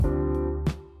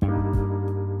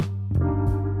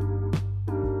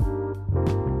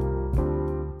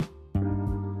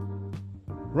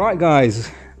Right,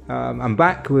 guys, I'm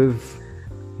back with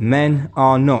Men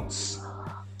Are Nuts.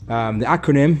 The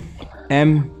acronym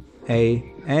MAN,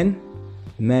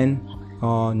 Men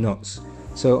Are Nuts.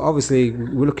 So obviously,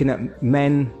 we're looking at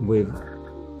men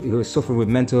who are suffering with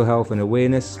mental health and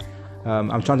awareness.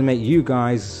 I'm trying to make you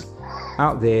guys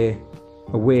out there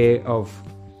aware of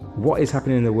what is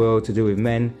happening in the world to do with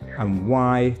men and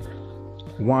why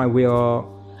we are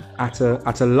at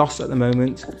a loss at the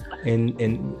moment in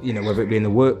whether it be in the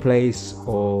workplace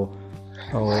or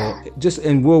just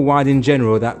in worldwide in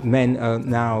general, that men are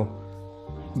now,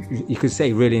 you could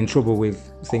say, really in trouble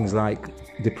with things like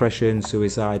depression,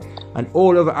 suicide, and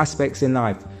all other aspects in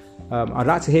life. I'd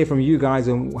like to hear from you guys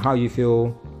on how you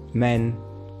feel men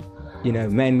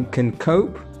can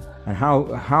cope, and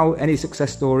how any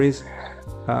success stories.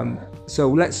 So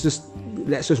let's just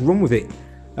run with it.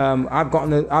 I've got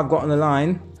on the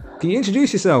line. Can you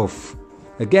introduce yourself?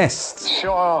 A guest.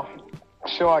 Sure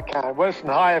I can. Well, listen,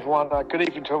 hi everyone. Good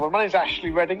evening to everyone. My name is Ashley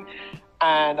Redding,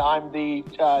 and I'm the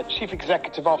Chief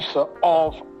Executive Officer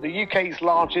of the UK's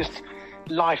largest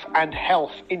life and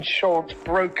health insurance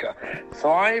broker.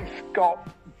 So I've got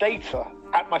data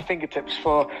at my fingertips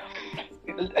for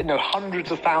hundreds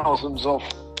of thousands of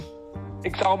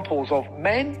examples of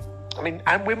men,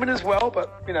 and women as well,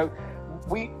 but the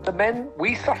men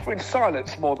suffer in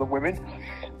silence more than women.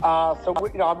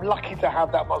 I'm lucky to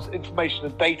have that much information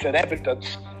and data and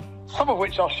evidence, some of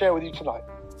which I'll share with you tonight.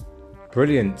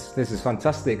 Brilliant. This is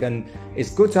fantastic, and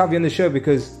it's good to have you on the show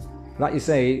because, like you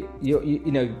say,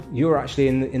 you're actually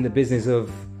in the business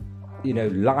of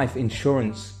life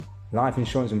insurance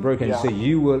and broking. Yeah. So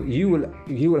you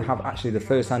will have actually the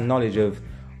first-hand knowledge of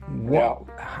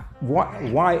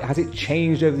why has it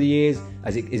changed over the years?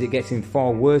 Is it getting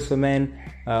far worse for men?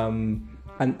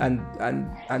 And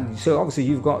so obviously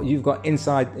you've got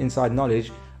inside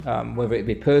knowledge, whether it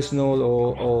be personal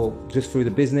or just through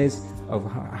the business, of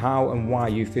how and why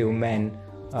you feel men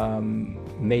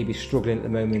may be struggling at the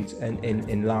moment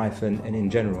in life and in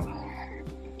general.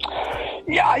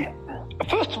 Yeah,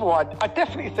 first of all, I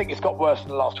definitely think it's got worse in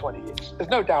the last 20 years. There's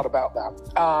no doubt about that.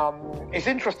 It's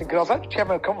interesting because I was actually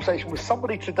having a conversation with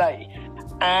somebody today,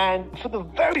 and for the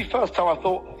very first time I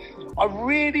thought, I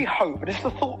really hope, and this is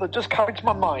the thought that just came into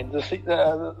my mind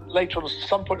later on at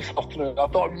some point this afternoon, I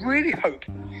thought, I really hope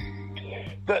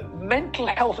that mental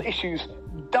health issues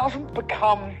doesn't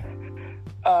become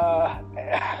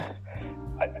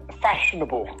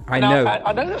fashionable. I know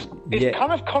it's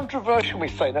kind of controversial me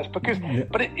saying that, because,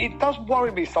 but it does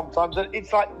worry me sometimes that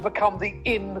it's like become the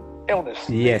in illness.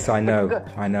 Yes, I know.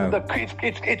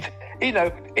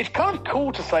 It's kind of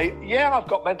cool to say, yeah, I've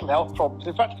got mental health problems.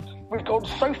 In fact, we've gone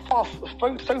so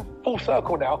full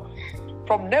circle now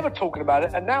from never talking about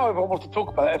it, and now everyone wants to talk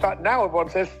about it. In fact, now everyone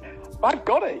says, I've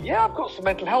got it. Yeah, I've got some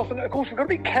mental health. And of course, we've got to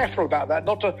be careful about that,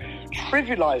 not to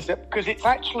trivialize it, because it's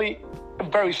actually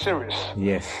very serious.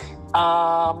 Yes.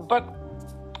 But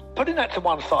putting that to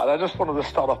one side, I just wanted to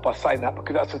start off by saying that,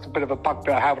 because that's just a bit of a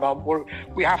bugbear I have, and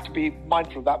we have to be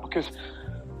mindful of that, because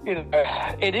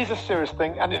it is a serious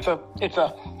thing, and it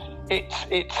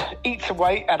eats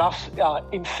away at us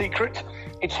in secret.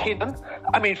 It's hidden.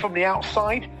 From the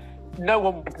outside, no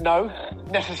one would know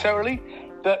necessarily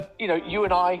that you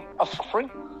and I are suffering.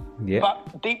 Yeah.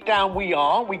 But deep down we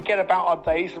are. We get about our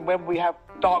days, and when we have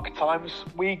dark times,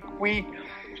 we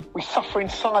suffer in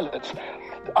silence.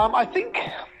 I think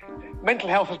mental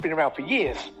health has been around for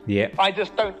years. Yeah. I do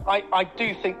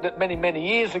think that many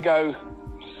years ago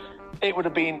it would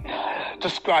have been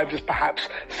described as perhaps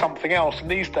something else. And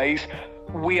these days,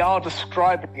 we are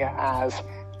describing it as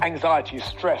anxiety,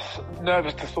 stress,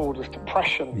 nervous disorders,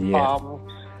 depression. Yeah.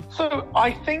 So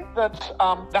I think that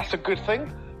that's a good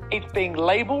thing. It's being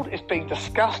labelled, it's being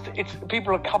discussed.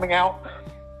 People are coming out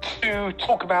to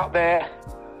talk about their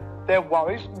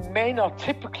worries. Men are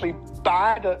typically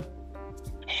bad at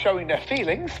showing their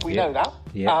feelings. We know that.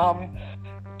 Yeah.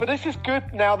 But this is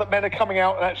good now that men are coming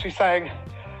out and actually saying,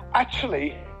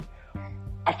 actually,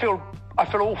 I feel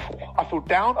awful. I feel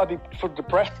down. I feel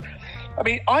depressed.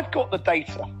 I've got the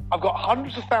data. I've got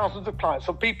hundreds of thousands of clients,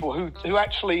 of people who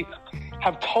actually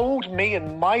have told me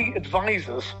and my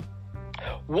advisors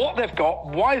what they've got,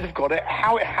 why they've got it,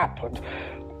 how it happened.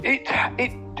 It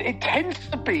tends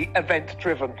to be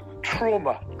event-driven,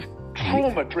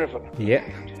 trauma-driven. Yeah.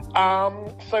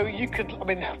 So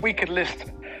we could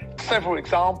list several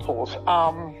examples.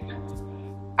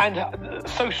 And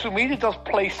social media does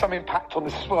play some impact on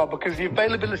this as well, because the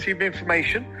availability of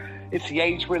information, it's the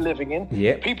age we're living in.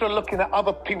 Yeah. People are looking at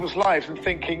other people's lives and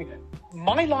thinking,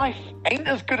 my life ain't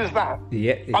as good as that.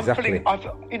 Yeah, exactly.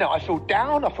 I feel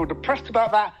down, I feel depressed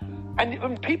about that. And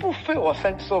when people feel a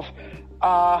sense of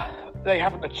they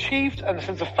haven't achieved, and a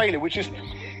sense of failure, which is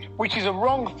a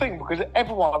wrong thing, because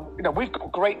everyone, we've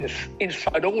got greatness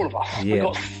inside all of us. Yeah. We've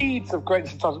got seeds of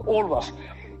greatness inside all of us.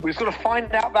 We've got to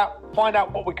find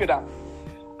out what we're good at,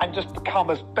 and just become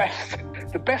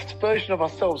the best version of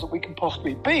ourselves that we can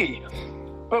possibly be.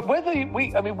 But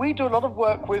we do a lot of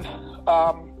work with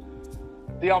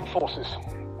the armed forces.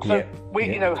 So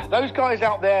those guys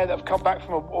out there that have come back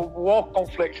from a war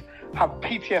conflict have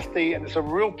PTSD, and it's a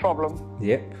real problem.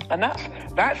 Yep. And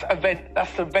that's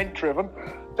event driven.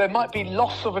 There might be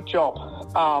loss of a job,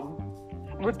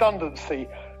 redundancy,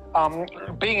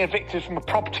 being evicted from a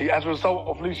property as a result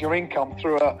of losing your income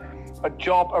through a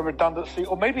job, a redundancy,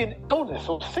 or maybe an illness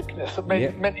or sickness that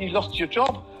meant you lost your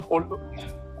job,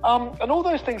 and all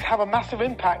those things have a massive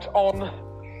impact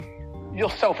on your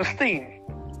self-esteem.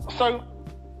 So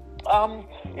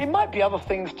it might be other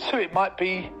things too. It might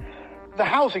be the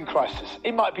housing crisis.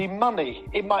 It might be money.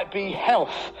 It might be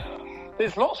health.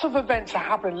 There's lots of events that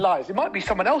happen in lives. It might be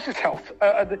someone else's health.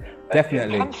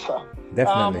 Definitely. Cancer.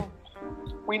 Definitely.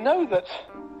 We know that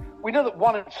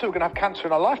 1 in 2 are going to have cancer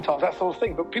in our lifetimes, that sort of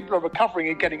thing. But people are recovering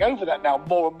and getting over that now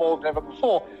more and more than ever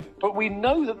before. But we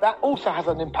know that also has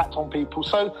an impact on people.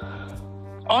 So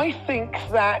I think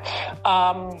that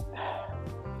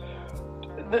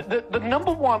the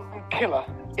number one killer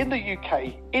in the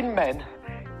UK in men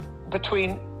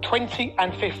between 20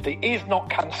 and 50 is not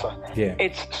cancer. Yeah.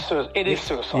 It is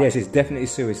suicide. Yes, it's definitely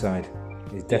suicide.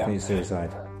 It's definitely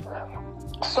suicide.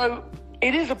 So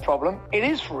it is a problem. It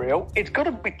is real. It's got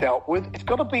to be dealt with. It's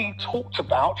got to be talked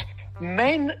about.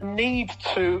 Men need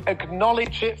to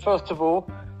acknowledge it, first of all,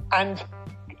 and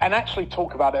actually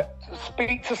talk about it.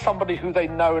 Speak to somebody who they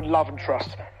know and love and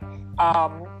trust,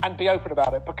 and be open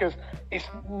about it, because it's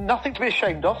nothing to be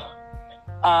ashamed of.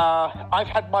 I've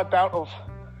had my bout of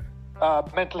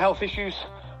mental health issues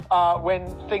when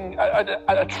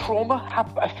a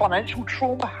financial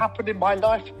trauma happened in my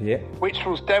life, which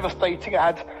was devastating. It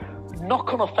had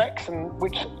knock-on effects, and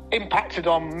which impacted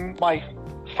on my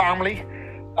family,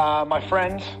 my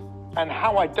friends, and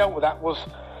how I dealt with that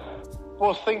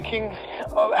was thinking,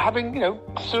 having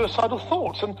suicidal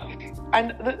thoughts,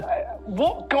 and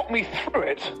what got me through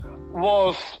it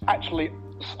was actually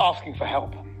asking for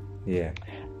help. Yeah.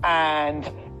 And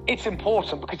it's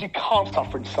important, because you can't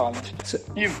suffer in silence.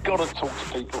 You've got to talk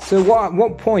to people. So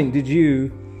what point did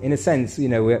you, in a sense,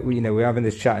 we're having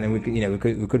this chat, and we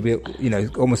could be,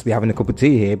 almost be having a cup of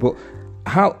tea here, but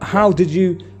how did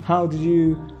you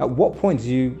at what point did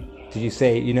you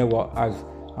say, you know what,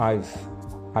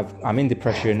 I'm in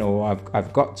depression, or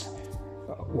I've got,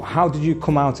 how did you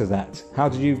come out of that?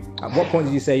 At what point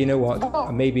did you say, you know what,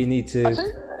 I maybe need to...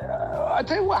 I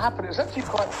tell you what happened. It was actually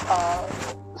quite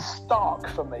stark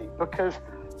for me, because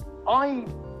I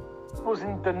was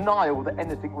in denial that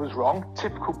anything was wrong.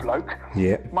 Typical bloke.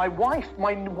 Yeah. My wife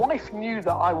knew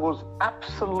that I was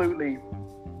absolutely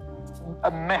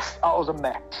a mess. I was a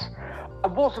mess. I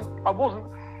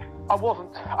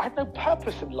had no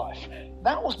purpose in life.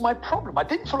 That was my problem. I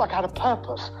didn't feel like I had a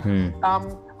purpose.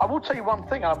 I will tell you one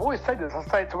thing, and I've always said this, I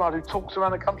say it to anyone who talks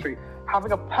around the country: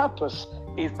 having a purpose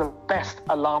is the best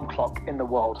alarm clock in the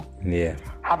world. Yeah.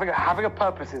 Having a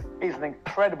purpose is an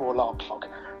incredible alarm clock.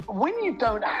 When you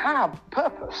don't have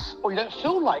purpose, or you don't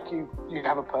feel like you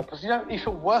have a purpose, you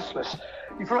feel worthless.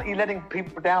 You feel like you're letting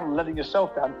people down and letting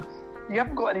yourself down. You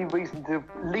haven't got any reason to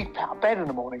leap out of bed in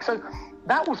the morning. So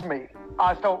that was me.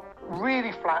 I felt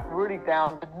really flat, really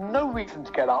down, had no reason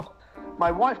to get up.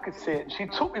 My wife could see it. She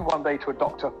took me one day to a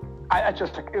doctor.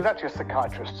 It was actually a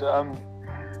psychiatrist.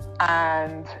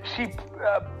 And she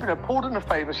pulled in a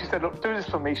favour. She said, look, do this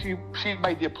for me. She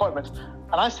made the appointment.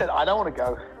 And I said, I don't want to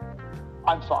go.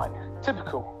 I'm fine.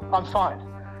 Typical. I'm fine.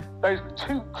 Those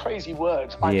two crazy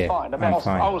words, I'm fine. I mean,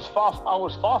 I was far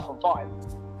from fine.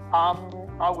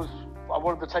 I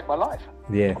wanted to take my life.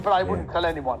 Yeah. But I wouldn't tell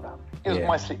anyone that. It was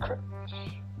my secret.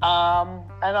 And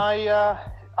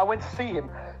I went to see him.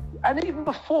 And even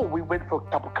before we went for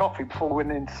a cup of coffee, before we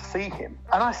went in to see him,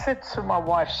 and I said to my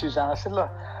wife, Suzanne, I said,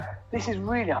 look, this is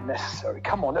really unnecessary.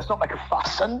 Come on, let's not make a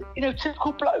fuss. And,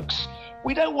 typical blokes,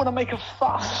 we don't want to make a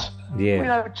fuss.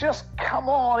 Yeah. Just come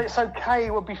on, it's okay,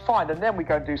 we'll be fine. And then we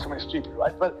go and do something stupid,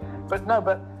 right? But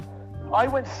I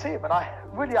went to see him, and I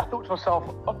thought to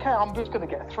myself, okay, I'm just going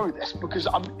to get through this, because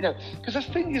because the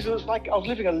thing is, it was like I was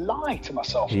living a lie to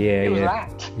myself. Yeah, it was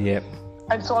that. Yep.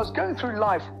 And so I was going through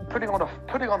life, putting on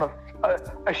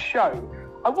a show.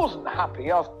 I wasn't happy,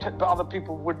 but other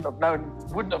people wouldn't have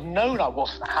known I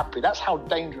wasn't happy. That's how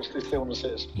dangerous this illness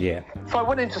is. Yeah. So I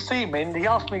went in to see him, and he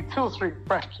asked me 2 or 3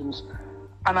 questions,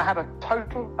 and I had a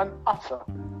total and utter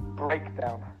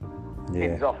breakdown.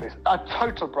 in his office. A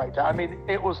total breakdown. I mean,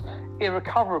 it was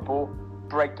irrecoverable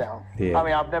breakdown. Yeah. I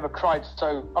mean, I've never cried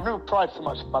so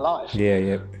much in my life.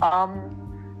 Yeah.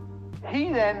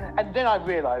 Then I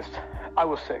realised I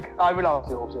was sick. I realised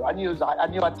the autism. I knew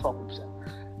I had problems.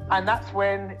 And that's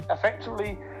when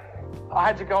effectively I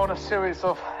had to go on a series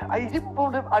of. I didn't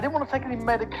want to take any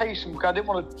medication because I didn't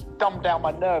want to dumb down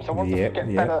my nerves. I wanted to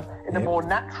get better in a more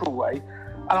natural way.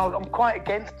 And I'm quite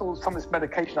against some of this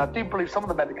medication. I do believe some of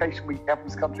the medication we have in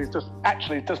this country is just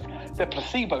they're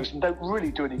placebos and don't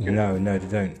really do any good. No, they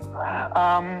don't.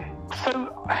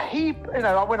 So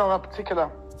I went on a particular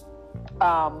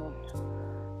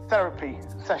therapy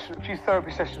session, a few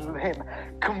therapy sessions with him,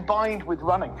 combined with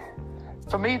running.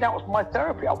 For me, that was my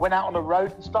therapy. I went out on the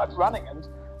road and started running, and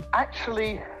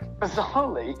actually,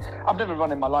 bizarrely, I've never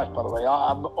run in my life, by the way.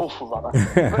 I'm an awful runner.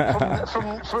 But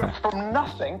from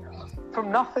nothing,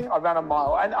 I ran a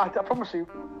mile, and I promise you,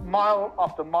 mile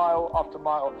after mile after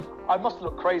mile, I must have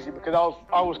looked crazy because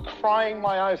I was crying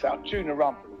my eyes out during the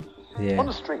run on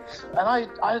the streets, and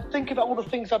I think about all the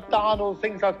things I've done, all the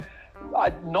things I'd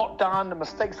not done, the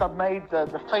mistakes I've made,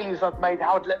 the failures I've made,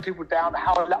 how I'd let people down,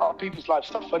 how I'd let other people's lives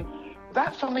suffer. And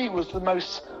that for me was the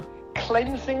most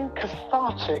cleansing,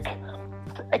 cathartic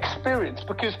experience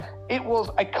because it was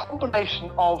a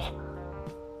combination of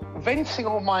venting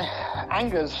all my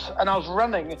angers, and I was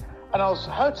running and I was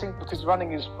hurting because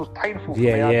running was painful for me.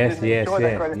 Yes.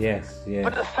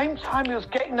 But at the same time, it was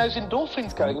getting those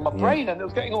endorphins going in my brain, and it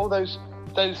was getting all those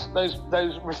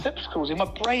receptacles in my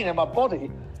brain and my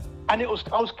body. And I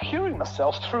was curing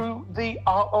myself through the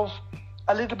art of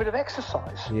a little bit of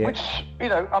exercise, which,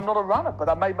 I'm not a runner, but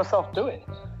I made myself do it.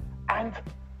 And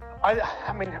I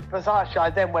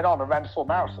then went on and ran 4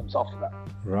 marathons after that.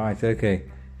 Right, okay.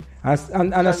 I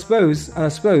suppose,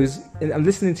 I'm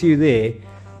listening to you there.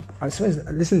 I'm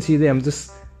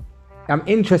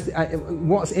interested.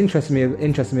 What's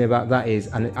interesting me about that is,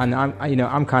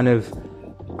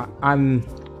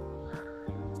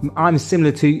 I'm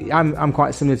similar to I'm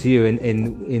quite similar to you in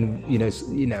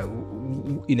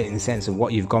the sense of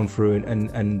what you've gone through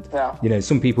and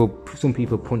some people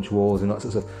punch walls and lots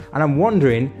of stuff, and I'm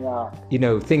wondering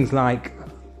things like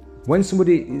when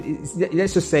somebody,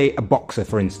 let's just say a boxer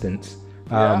for instance,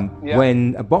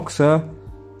 when a boxer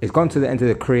has gone to the end of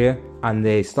their career and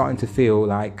they're starting to feel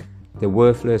like they're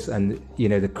worthless and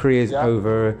the career's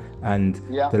over and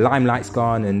the limelight's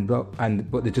gone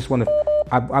but they just want to,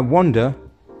 I wonder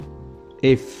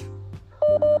if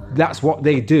that's what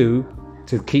they do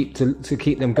to keep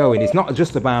them going. It's not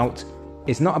about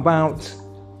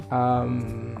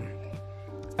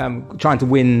trying to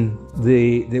win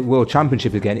the world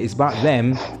championship again. It's about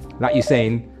them, like you're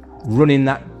saying, doing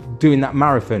that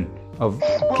marathon of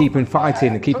keeping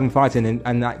fighting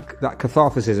and that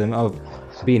catharticism of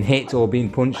being hit or being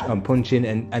punching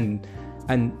and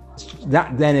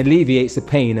that then alleviates the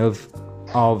pain of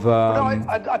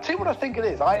I tell you what I think it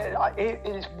is. It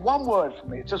is one word for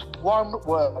me. It's just one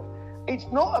word. It's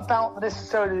not about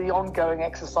necessarily the ongoing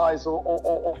exercise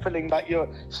or feeling like you're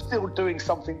still doing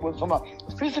something from a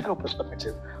physical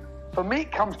perspective. For me,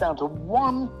 it comes down to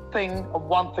one thing and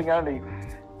one thing only,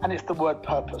 and it's the word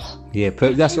purpose.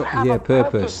 Purpose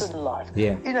in life.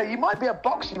 Yeah. You might be a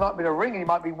boxer, you might be in a ring, and you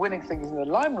might be winning things in the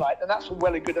limelight, and that's all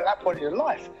well and good at that point in your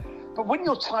life. But when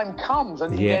your time comes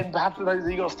and you then have to know that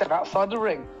you've got to step outside the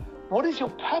ring, what is your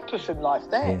purpose in life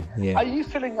then? Are you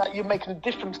feeling like you're making a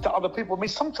difference to other people? I mean,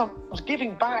 sometimes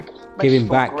giving back makes you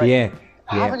feel great.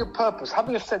 Having a purpose,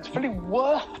 having a sense, feeling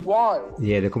worthwhile.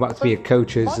 Yeah, they come back to be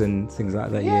coaches and things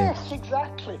like that. Yes,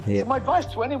 exactly. So my advice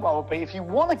to anyone would be, if you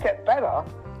want to get better,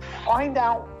 find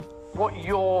out what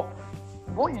your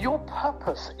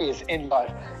purpose is in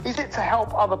life. Is it to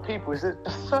help other people? Is it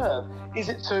to serve? Is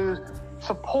it to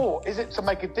support? Is it to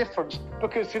make a difference?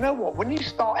 Because you know what, when you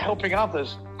start helping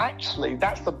others, actually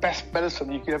that's the best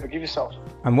medicine you can ever give yourself.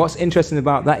 And what's interesting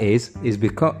about that is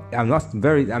because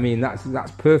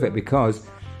that's perfect, because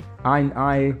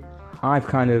I've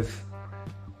kind of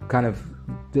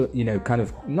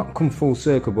not come full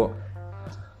circle, but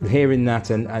hearing that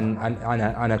and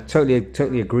I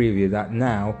totally agree with you that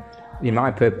now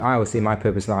I always say my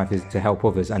purpose in life is to help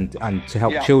others and to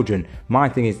help children. My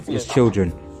thing is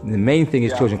children. The main thing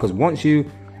is children, because once you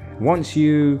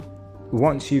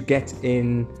get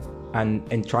in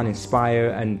and try and inspire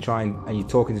and you're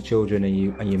talking to children and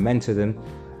you mentor them,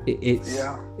 it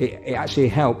actually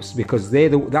helps, because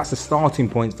that's the starting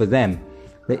point for them.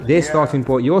 Their starting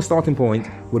point, your starting point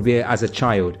would be as a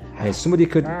child. And if somebody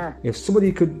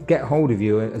could get hold of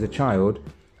you as a child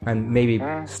and maybe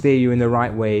steer you in the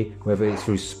right way, whether it's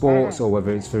through sports or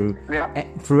whether it's through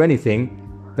anything,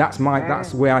 that's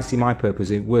where I see my purpose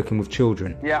in working with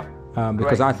children. Yeah.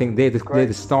 Because I think they're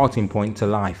the starting point to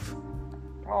life.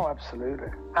 Oh, absolutely.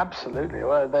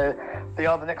 Well, they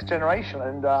are the next generation,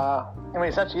 and I mean,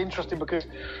 it's actually interesting because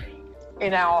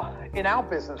in our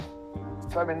business,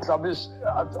 I mean,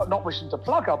 I'm not wishing to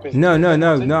plug our business. No.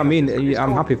 I mean,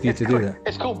 I'm happy for you to do that.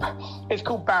 It's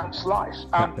called Bounce Life.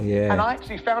 Yeah. And I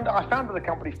founded the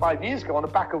company 5 years ago on the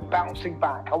back of bouncing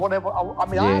back. I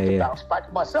had to bounce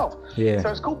back myself. Yeah. So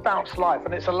it's called Bounce Life,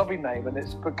 and it's a lovely name, and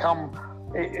it's become,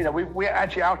 we're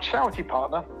actually, our charity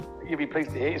partner, you'll be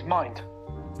pleased to hear, is Mind.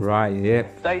 Right. Yeah.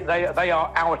 They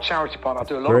are our charity partner. I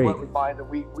do a lot of work with Mind, and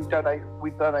we donate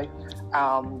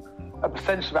a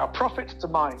percentage of our profits to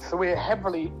Mind. So we're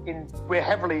heavily in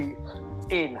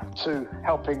to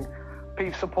helping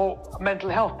people support mental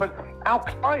health. But our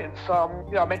clients,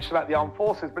 I mentioned about the armed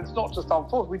forces, but it's not just armed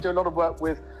forces. We do a lot of work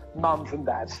with mums and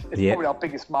dads. It's probably our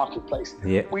biggest marketplace.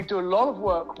 Yeah. We do a lot of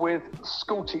work with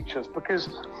school teachers because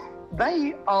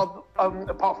they are,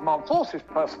 apart from armed forces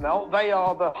personnel, they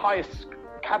are the highest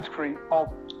category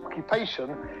of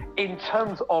occupation in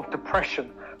terms of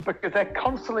depression, because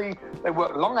they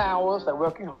work long hours, they're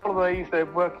working holidays, they're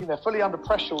fully under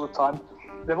pressure all the time.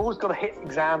 They've always got to hit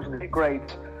exams and hit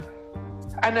grades.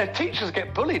 And their teachers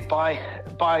get bullied by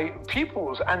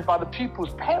pupils and by the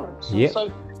pupils' parents. Yep.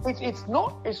 So it's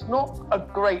not a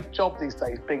great job these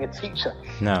days being a teacher.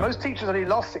 No. Most teachers only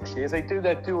last 6 years. They do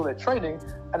all their training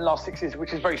and last 6 years,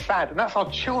 which is very sad. And that's our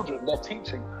children they're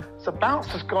teaching. So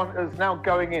Bounce is now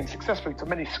going in successfully to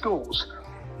many schools,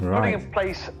 putting in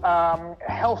place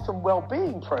health and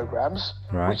well-being programs,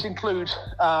 which include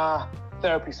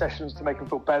therapy sessions to make them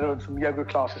feel better and some yoga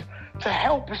classes to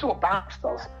help. This is what Bounce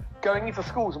does, going into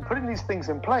schools and putting these things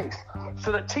in place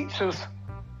so that teachers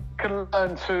can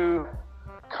learn to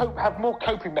have more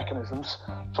coping mechanisms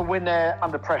for when they're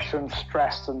under pressure and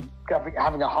stressed and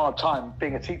having a hard time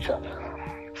being a teacher.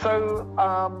 So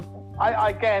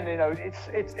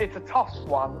it's a tough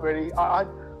one, really.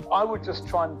 I would just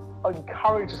try and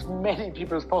encourage as many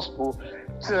people as possible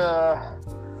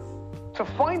to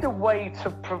find a way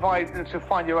to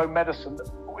find your own medicine,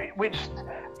 which,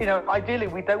 ideally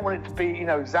we don't want it to be,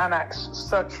 Xanax,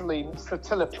 sertraline,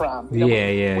 citalopram.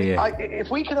 If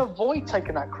we can avoid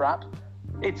taking that crap,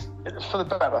 it's for the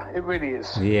better. It really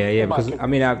is. Yeah. Because I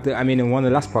mean, in one of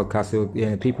the last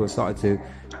podcasts, people started to,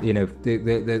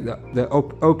 the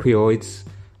opioids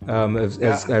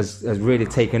has really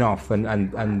taken off,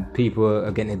 and people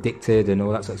are getting addicted and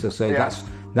all that sort of stuff. So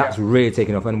that's really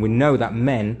taken off, and we know that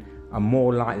men are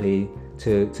more likely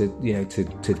to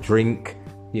drink,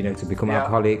 to become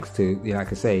alcoholics, to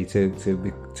like I say,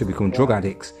 to become drug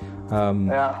addicts.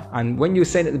 And when you were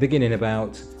saying at the beginning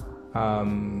about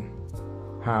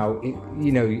how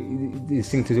this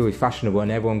thing to do with fashionable and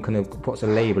everyone kind of puts a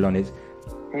label on it.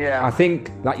 Yeah, I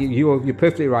think that you're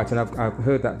perfectly right, and I've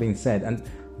heard that being said.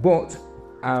 But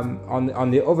on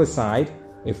the other side,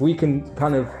 if we can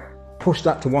kind of push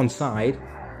that to one side,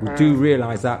 we do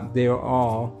realise that there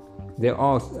are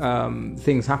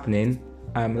things happening.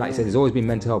 Like I said, there's always been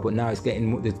mental health, but now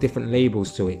there's different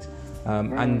labels to it.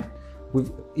 And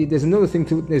there's another string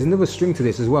to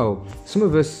this as well. Some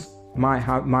of us might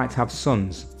have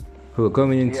sons who are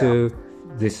going into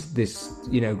this,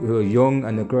 who are young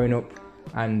and they're growing up,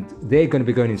 and they're going to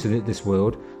be going into this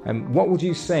world. What would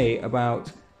you say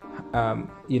about,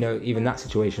 even that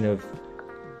situation of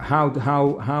how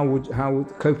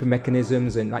would coping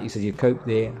mechanisms, and like you said, you cope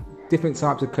there, different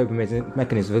types of coping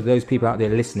mechanisms for those people out there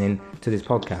listening to this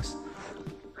podcast?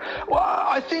 Well,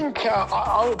 I think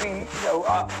I would be,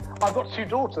 I've got two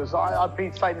daughters. I'd be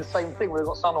saying the same thing when I've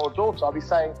got a son or a daughter. I'd be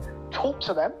saying, talk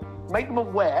to them, make them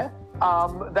aware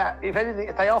that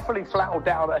if they are feeling flat or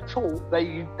down at all,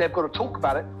 they've got to talk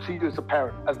about it to you as a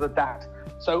parent, as the dad.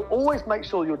 So always make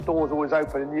sure your door's always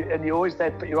open and you're always there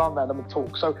to put your arm around them and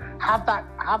talk. So have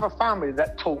a family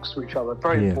that talks to each other.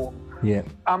 Very important. Yeah.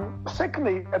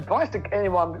 Secondly, advice to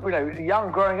anyone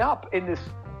young growing up in this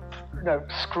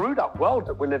screwed up world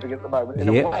that we're living at the moment in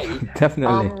a way,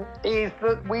 definitely, is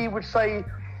that we would say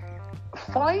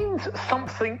find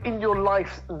something in your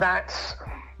life that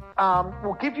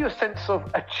will give you a sense of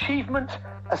achievement,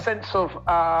 a sense of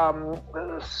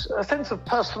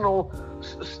personal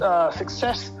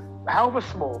success, however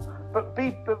small. But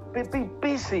be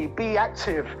busy, be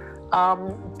active.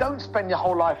 Don't spend your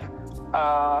whole life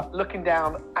looking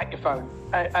down at your phone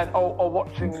or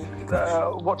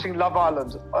watching Love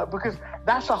Island, because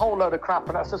that's a whole load of crap,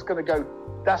 and that's just going to go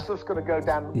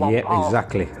down one path.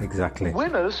 Exactly.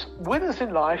 Winners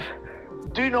in life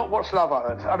do not watch Love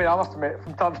Island. I mean, I must admit,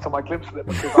 from time to time I glimpse at it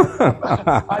because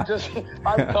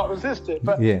I can't resist it.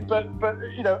 But you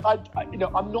know,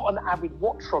 I'm not an avid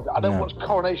watcher of it. I don't watch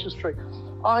Coronation Street.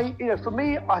 For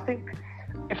me, I think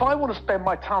if I want to spend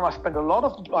my time, I spend a lot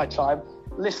of my time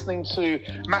listening to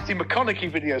Matthew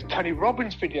McConaughey videos, Tony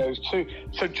Robbins videos, to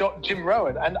Jim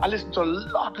Rohn, and I listen to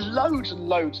loads and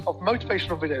loads of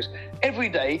motivational videos every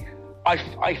day.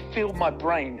 I fill my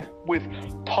brain with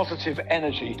positive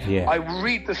energy. Yeah. I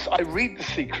read The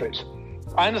Secret.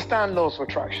 I understand laws of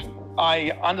attraction.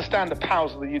 I understand the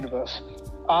powers of the universe.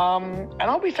 And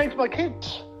I'll be saying to my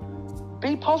kids,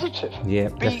 be positive. Yeah,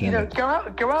 definitely.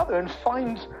 Go out there and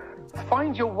find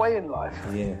your way in life.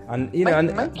 Yeah, and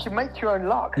make your own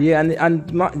luck. Yeah,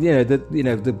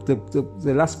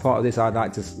 the last part of this I'd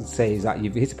like to say is that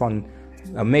you've hit upon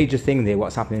a major thing there.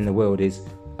 What's happening in the world is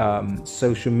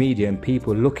social media and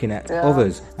people looking at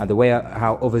others and the way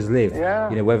how others live.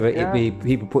 Yeah. Whether it be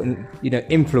people putting,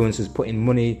 influencers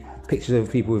putting pictures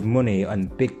of people with money and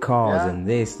big cars and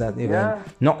this, that,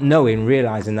 not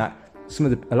realizing that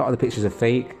a lot of the pictures are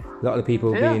fake. A lot of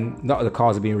the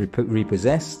cars are being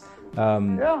repossessed.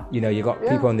 You got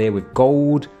people on there with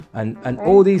gold and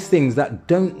all these things that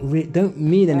don't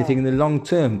mean anything in the long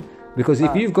term. Because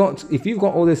if you've got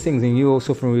all those things and you're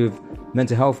suffering with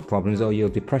mental health problems or you're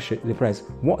depressed,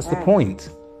 what's the point?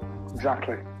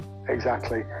 Exactly.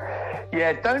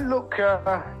 Yeah, don't look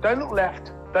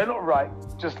left, don't look right,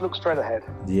 just look straight ahead.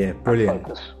 Yeah,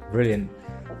 brilliant. Brilliant.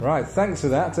 Right, thanks for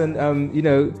that. And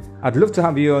I'd love to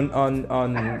have you on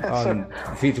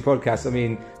future podcasts. I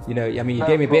mean, you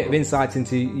gave me a bit of insight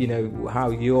into how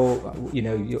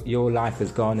your life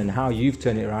has gone and how you've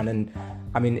turned it around. And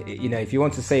I mean, if you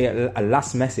want to say a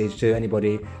last message to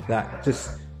anybody, that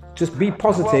just be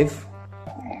positive.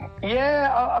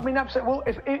 I mean, absolutely. Well,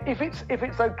 if it's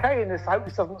okay in this, I hope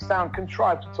this doesn't sound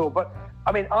contrived at all, but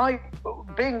I mean,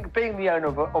 being the owner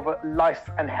of a life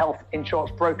and health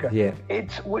insurance broker,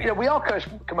 we are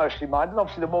commercially minded.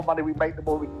 Obviously, the more money we make, the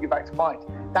more we can give back to mind.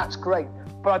 That's great.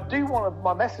 But I do want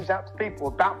my message out to people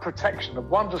about protection.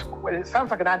 It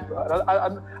sounds like an advert,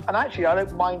 and actually, I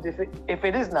don't mind if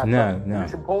it is an advert. No.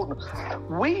 It's important.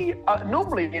 We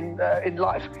normally in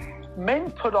life,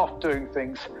 men put off doing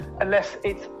things unless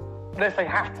they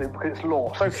have to because it's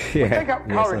law. So we take out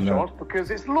car insurance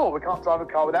because it's law. We can't drive a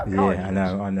car without car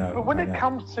insurance. I know. But when it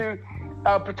comes to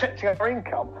protecting our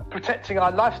income, protecting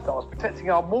our lifestyles, protecting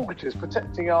our mortgages,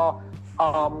 protecting our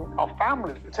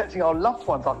families, protecting our loved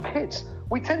ones, our kids,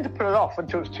 we tend to put it off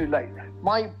until it's too late.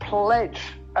 My pledge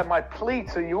and my plea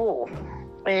to you all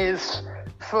is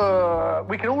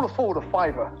we can all afford a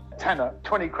fiver, tenner,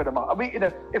 20 quid a month. I mean,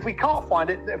 if we can't find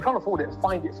it, if we can't afford it,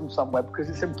 find it from somewhere, because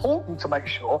it's important to make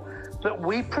sure that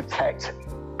we protect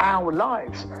our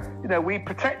lives. We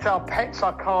protect our pets,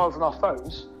 our cars and our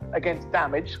phones against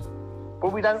damage,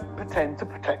 but we don't pretend to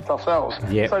protect ourselves.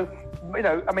 Yep. So,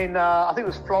 I think it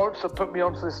was Florence that put me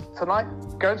onto this tonight.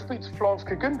 Go and speak to Florence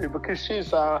Kagundu, because she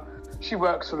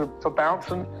works for Bounce,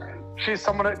 and she's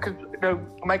someone that could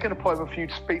make an appointment for you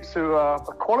to speak to a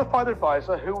qualified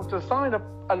advisor who will design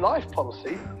a life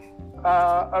policy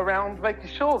around making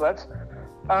sure that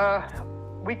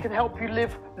we can help you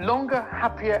live longer,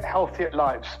 happier, healthier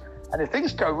lives. And if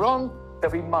things go wrong,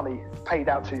 there'll be money paid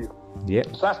out to you.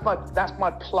 Yep. So that's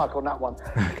my plug on that one.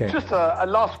 Okay. Just a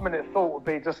last minute thought would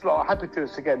be happy to do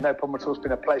this again. No problem at all. It's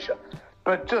been a pleasure.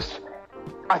 But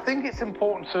I think it's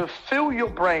important to fill your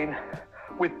brain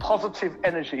with positive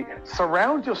energy.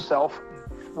 Surround yourself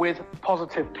with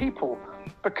positive people,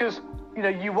 because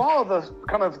you are the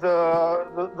kind of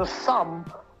the sum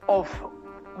of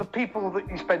the people that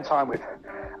you spend time with.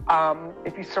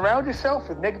 If you surround yourself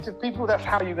with negative people, that's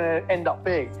how you're going to end up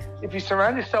being. If you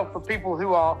surround yourself with people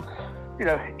who are,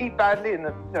 eat badly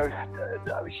and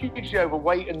hugely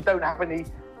overweight and don't have any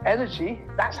energy,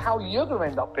 that's how you're going to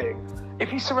end up being.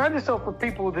 If you surround yourself with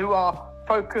people who are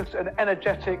focused and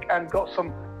energetic and got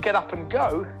some get up and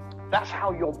go, that's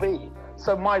how you'll be.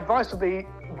 So my advice would be,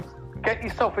 get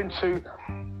yourself into,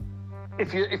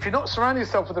 if you're not surrounding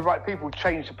yourself with the right people,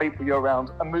 change the people you're around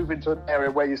and move into an area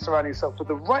where you're surrounding yourself with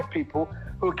the right people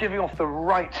who are giving off the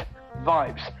right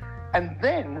vibes. And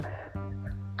then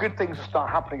good things will start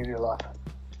happening in your life.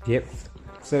 Yep.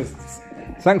 So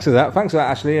thanks for that,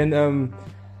 Ashley. And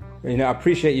I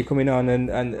appreciate you coming on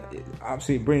and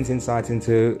absolutely brilliant insight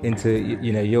into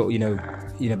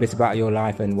your bits about your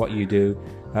life and what you do.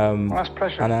 That's a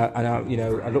pleasure. And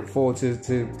I look forward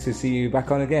to see you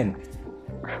back on again.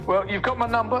 Well, you've got my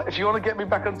number. If you want to get me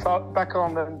back on,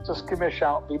 then just give me a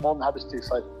shout. I'll be more than happy to do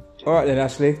so. All right then,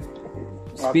 Ashley.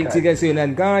 Speak to you again soon.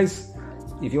 And guys,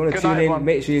 If you want to Good tune night, in, everyone.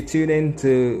 make sure you tune in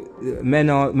to Men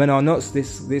Are Nuts.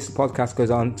 This podcast goes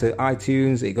on to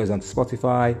iTunes, it goes on to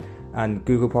Spotify and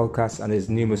Google Podcasts, and there's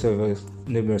numerous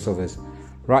others.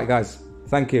 Right, guys.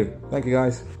 Thank you,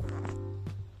 guys.